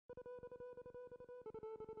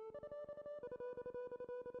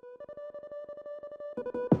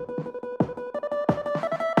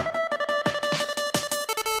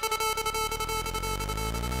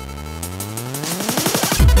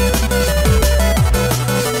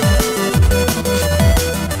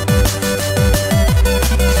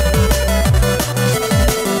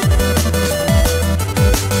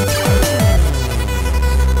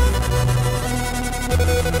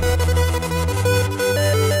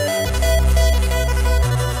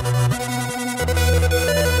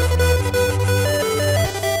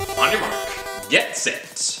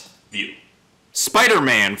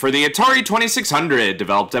Spider-Man for the Atari 2600.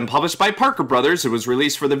 Developed and published by Parker Brothers, it was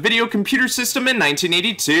released for the video computer system in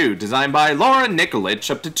 1982. Designed by Laura Nikolic,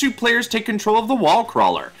 up to 2 players take control of the wall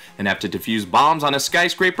crawler and have to defuse bombs on a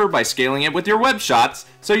skyscraper by scaling it with your web shots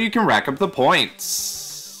so you can rack up the points.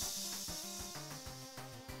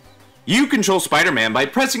 You control Spider-Man by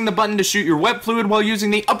pressing the button to shoot your web fluid while using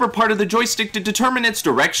the upper part of the joystick to determine its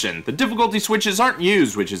direction. The difficulty switches aren't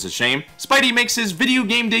used, which is a shame. Spidey makes his video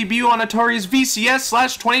game debut on Atari's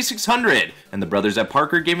VCS/2600, and the brothers at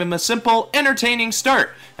Parker gave him a simple, entertaining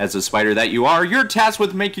start. As the spider that you are, you're tasked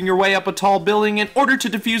with making your way up a tall building in order to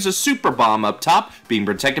defuse a super bomb up top, being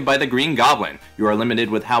protected by the Green Goblin. You are limited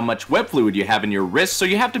with how much web fluid you have in your wrist, so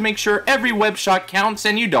you have to make sure every web shot counts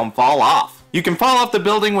and you don't fall off. You can fall off the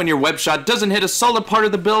building when your web shot doesn't hit a solid part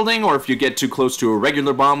of the building, or if you get too close to a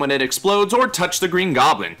regular bomb when it explodes, or touch the Green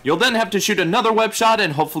Goblin. You'll then have to shoot another web shot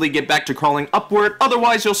and hopefully get back to crawling upward,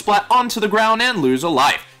 otherwise you'll splat onto the ground and lose a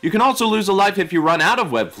life. You can also lose a life if you run out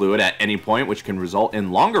of web fluid at any point, which can result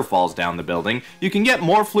in longer falls down the building. You can get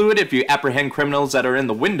more fluid if you apprehend criminals that are in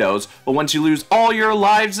the windows, but once you lose all your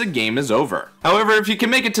lives, the game is over. However, if you can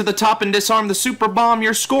make it to the top and disarm the super bomb,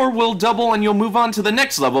 your score will double and you'll move on to the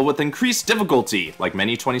next level with increased difficulty. Like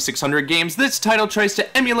many 2600 games, this title tries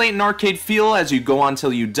to emulate an arcade feel as you go on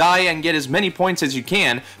till you die and get as many points as you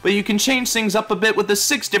can, but you can change things up a bit with the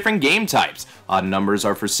 6 different game types. Odd numbers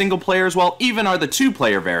are for single players, while even are the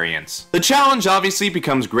 2-player variants. The challenge obviously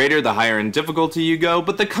becomes greater the higher in difficulty you go,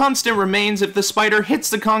 but the constant remains: if the spider hits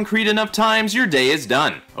the concrete enough times, your day is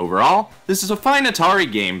done. Overall, this is a fine Atari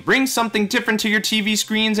game, brings something different to your TV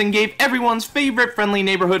screens, and gave everyone's favorite friendly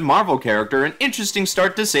neighborhood Marvel character an interesting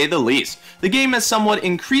start to say the least. The game has somewhat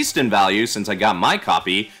increased in value since I got my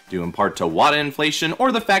copy, due in part to WADA inflation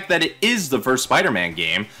or the fact that it is the first Spider-Man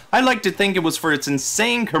game. I like to think it was for its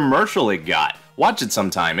insane commercial it got. Watch it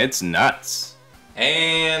sometime, it's nuts.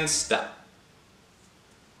 And stop.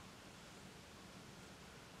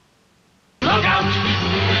 Look out!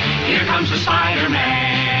 Here comes the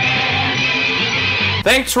Spider-Man!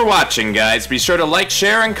 Thanks for watching, guys. Be sure to like,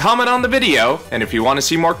 share, and comment on the video. And if you want to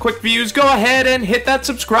see more quick views, go ahead and hit that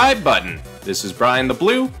subscribe button. This is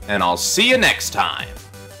BrianTheBlue, and I'll see you next time.